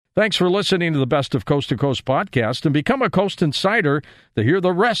Thanks for listening to the Best of Coast to Coast podcast, and become a Coast Insider to hear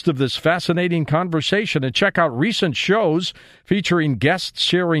the rest of this fascinating conversation and check out recent shows featuring guests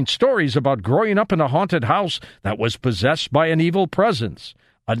sharing stories about growing up in a haunted house that was possessed by an evil presence,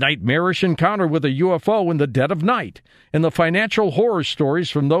 a nightmarish encounter with a UFO in the dead of night, and the financial horror stories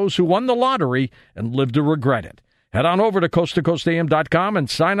from those who won the lottery and lived to regret it. Head on over to coasttocoastam.com and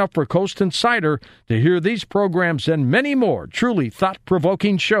sign up for Coast Insider to hear these programs and many more truly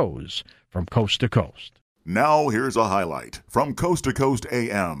thought-provoking shows from coast to coast. Now here's a highlight from Coast to Coast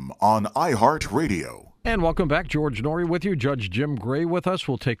AM on iHeartRadio. And welcome back. George Noory with you. Judge Jim Gray with us.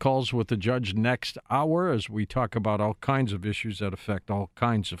 We'll take calls with the judge next hour as we talk about all kinds of issues that affect all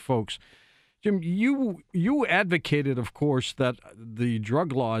kinds of folks. Jim, you advocated, of course, that the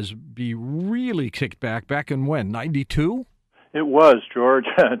drug laws be really kicked back in when, 92? It was, George,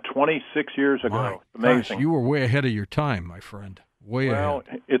 26 years ago. My Amazing. Gosh, you were way ahead of your time, my friend. Way well,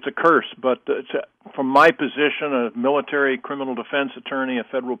 ahead. It's a curse, but from my position, a military criminal defense attorney, a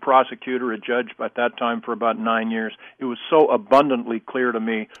federal prosecutor, a judge at that time for about 9 years, it was so abundantly clear to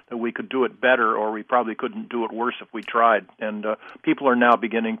me that we could do it better, or we probably couldn't do it worse if we tried. And people are now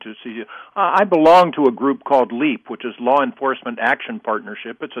beginning to see. I belong to a group called LEAP, which is Law Enforcement Action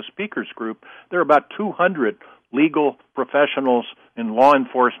Partnership. It's a speakers group. There are about 200 legal professionals in law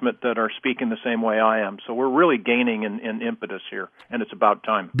enforcement that are speaking the same way I am. So we're really gaining in impetus here, and it's about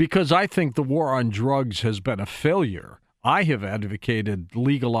time. Because I think the war on drugs has been a failure. I have advocated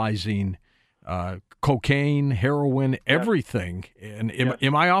legalizing cocaine, heroin, everything. And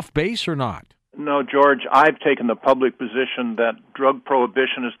am I off base or not? No, George, I've taken the public position that drug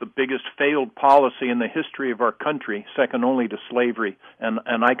prohibition is the biggest failed policy in the history of our country, second only to slavery, and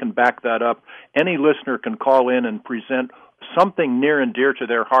I can back that up. Any listener can call in and present something near and dear to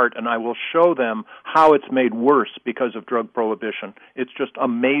their heart, and I will show them how it's made worse because of drug prohibition. It's just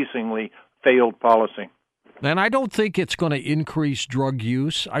amazingly failed policy. And I don't think it's going to increase drug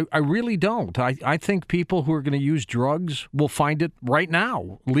use. I really don't. I think people who are going to use drugs will find it right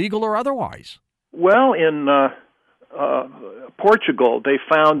now, legal or otherwise. Well, in Portugal, they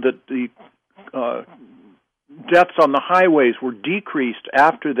found that the deaths on the highways were decreased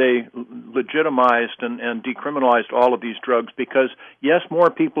after they legitimized and decriminalized all of these drugs because, yes, more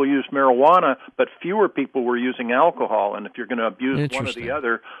people used marijuana, but fewer people were using alcohol. And if you're going to abuse one or the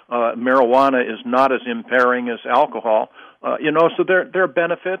other, marijuana is not as impairing as alcohol. So there are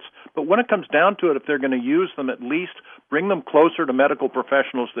benefits. But when it comes down to it, if they're going to use them, at least bring them closer to medical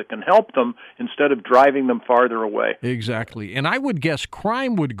professionals that can help them instead of driving them farther away. Exactly. And I would guess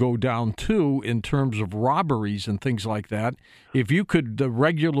crime would go down, too, in terms of robberies and things like that. If you could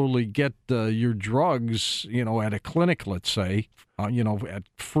regularly get your drugs, at a clinic, let's say, at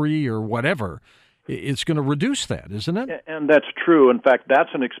free or whatever, it's going to reduce that, isn't it? And that's true. In fact, that's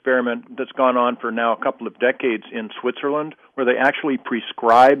an experiment that's gone on for now a couple of decades in Switzerland, where they actually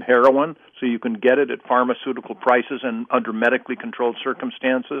prescribe heroin so you can get it at pharmaceutical prices and under medically controlled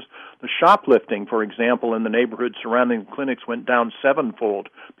circumstances. The shoplifting, for example, in the neighborhoods surrounding the clinics went down 7-fold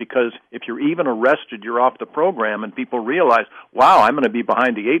because if you're even arrested, you're off the program, and people realize, wow, I'm going to be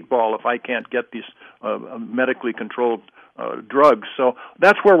behind the 8 ball if I can't get these medically controlled drugs. So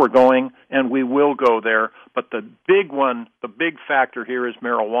that's where we're going, and we will go there. But the big factor here is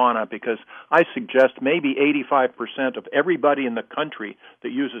marijuana, because I suggest maybe 85% of everybody in the country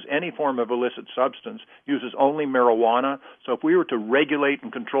that uses any form of illicit substance uses only marijuana. So if we were to regulate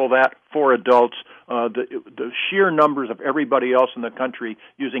and control that for adults, the sheer numbers of everybody else in the country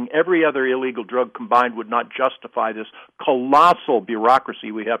using every other illegal drug combined would not justify this colossal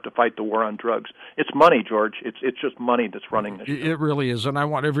bureaucracy we have to fight the war on drugs. It's money, George. It's just money that's running this. It really is, and I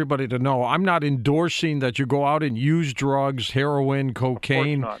want everybody to know I'm not endorsing that you go out and use drugs, heroin,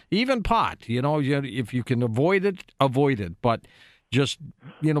 cocaine, even pot. If you can avoid it. But just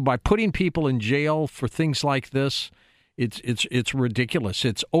by putting people in jail for things like this, it's ridiculous.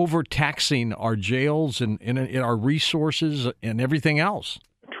 It's overtaxing our jails and our resources and everything else.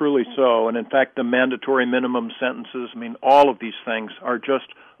 Truly so. And in fact, the mandatory minimum sentences, all of these things are just,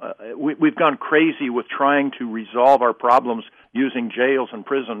 we've gone crazy with trying to resolve our problems using jails and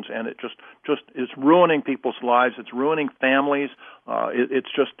prisons, and it just is ruining people's lives. It's ruining families. It's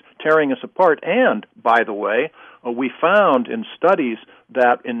just tearing us apart. And, by the way, we found in studies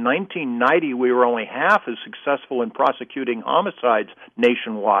that in 1990 we were only half as successful in prosecuting homicides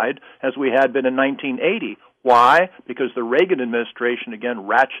nationwide as we had been in 1980. Why? Because the Reagan administration, again,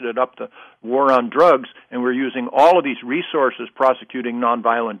 ratcheted up the war on drugs, and we're using all of these resources prosecuting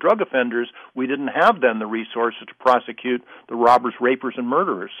nonviolent drug offenders. We didn't have then the resources to prosecute the robbers, rapers, and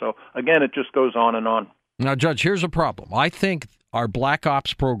murderers. So, again, it just goes on and on. Now, Judge, here's a problem. I think our black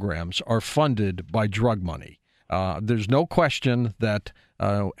ops programs are funded by drug money. There's no question that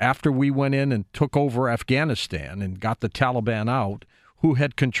after we went in and took over Afghanistan and got the Taliban out, who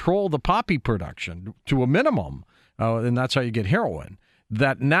had controlled the poppy production to a minimum, and that's how you get heroin,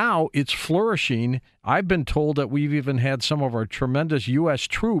 that now it's flourishing. I've been told that we've even had some of our tremendous U.S.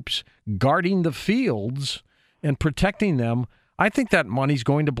 troops guarding the fields and protecting them. I think that money's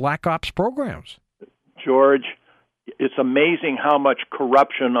going to black ops programs. George, it's amazing how much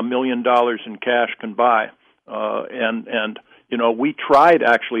corruption $1 million in cash can buy. And you know, we tried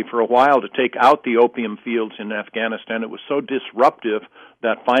actually for a while to take out the opium fields in Afghanistan. It was so disruptive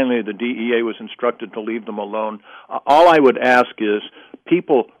that finally the DEA was instructed to leave them alone. All I would ask is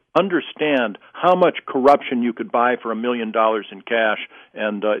people understand how much corruption you could buy for $1 million in cash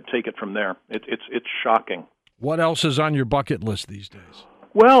and take it from there. It's shocking. What else is on your bucket list these days?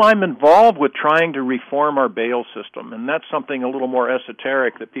 Well, I'm involved with trying to reform our bail system, and that's something a little more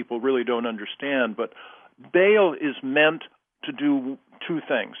esoteric that people really don't understand. But bail is meant to do two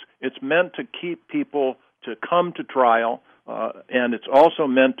things. It's meant to keep people to come to trial, and it's also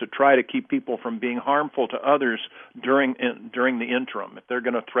meant to try to keep people from being harmful to others during the interim, if they're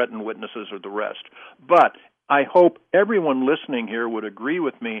going to threaten witnesses or the rest. But I hope everyone listening here would agree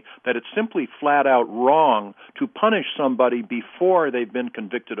with me that it's simply flat out wrong to punish somebody before they've been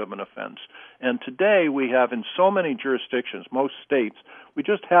convicted of an offense. And today we have in so many jurisdictions, most states, we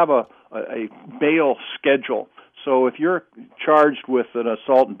just have a bail schedule. So if you're charged with an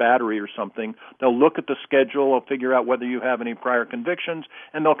assault and battery or something, they'll look at the schedule, they'll figure out whether you have any prior convictions,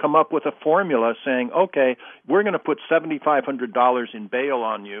 and they'll come up with a formula saying, okay, we're going to put $7,500 in bail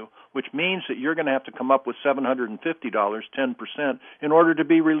on you, which means that you're going to have to come up with $750, 10%, in order to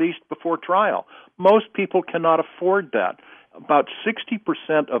be released before trial. Most people cannot afford that. About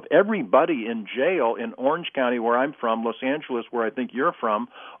 60% of everybody in jail in Orange County, where I'm from, Los Angeles, where I think you're from,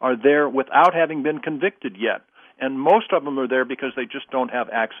 are there without having been convicted yet. And most of them are there because they just don't have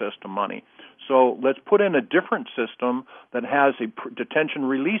access to money. So let's put in a different system that has a detention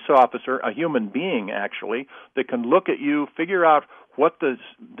release officer, a human being actually, that can look at you, figure out what the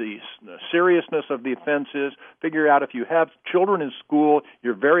seriousness of the offense is, figure out if you have children in school,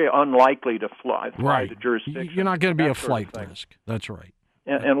 you're very unlikely to fly to jurisdiction. You're not going to be a flight risk. That's right.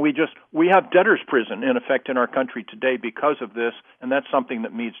 And we have debtor's prison in effect in our country today because of this, and that's something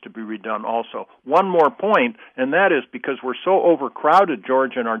that needs to be redone also. One more point, and that is because we're so overcrowded,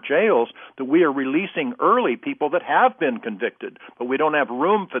 George, in our jails that we are releasing early people that have been convicted, but we don't have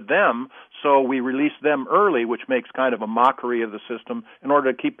room for them, so we release them early, which makes kind of a mockery of the system in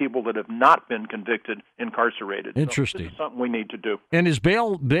order to keep people that have not been convicted incarcerated. Interesting. So this is something we need to do. And is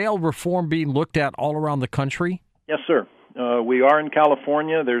bail reform being looked at all around the country? Yes, sir. We are in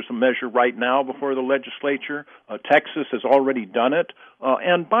California. There's a measure right now before the legislature. Texas has already done it.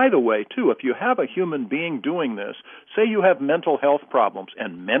 And by the way, too, if you have a human being doing this, say you have mental health problems,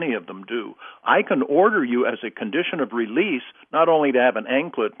 and many of them do, I can order you as a condition of release not only to have an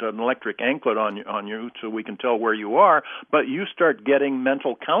electric anklet on you so we can tell where you are, but you start getting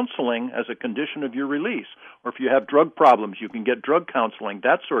mental counseling as a condition of your release. Or if you have drug problems, you can get drug counseling,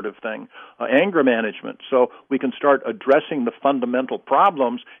 that sort of thing, anger management. So we can start addressing the fundamental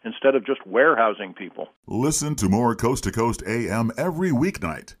problems instead of just warehousing people. Listen to more Coast to Coast AM every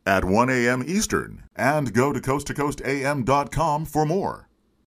weeknight at 1 a.m. Eastern, and go to coasttocoastam.com for more.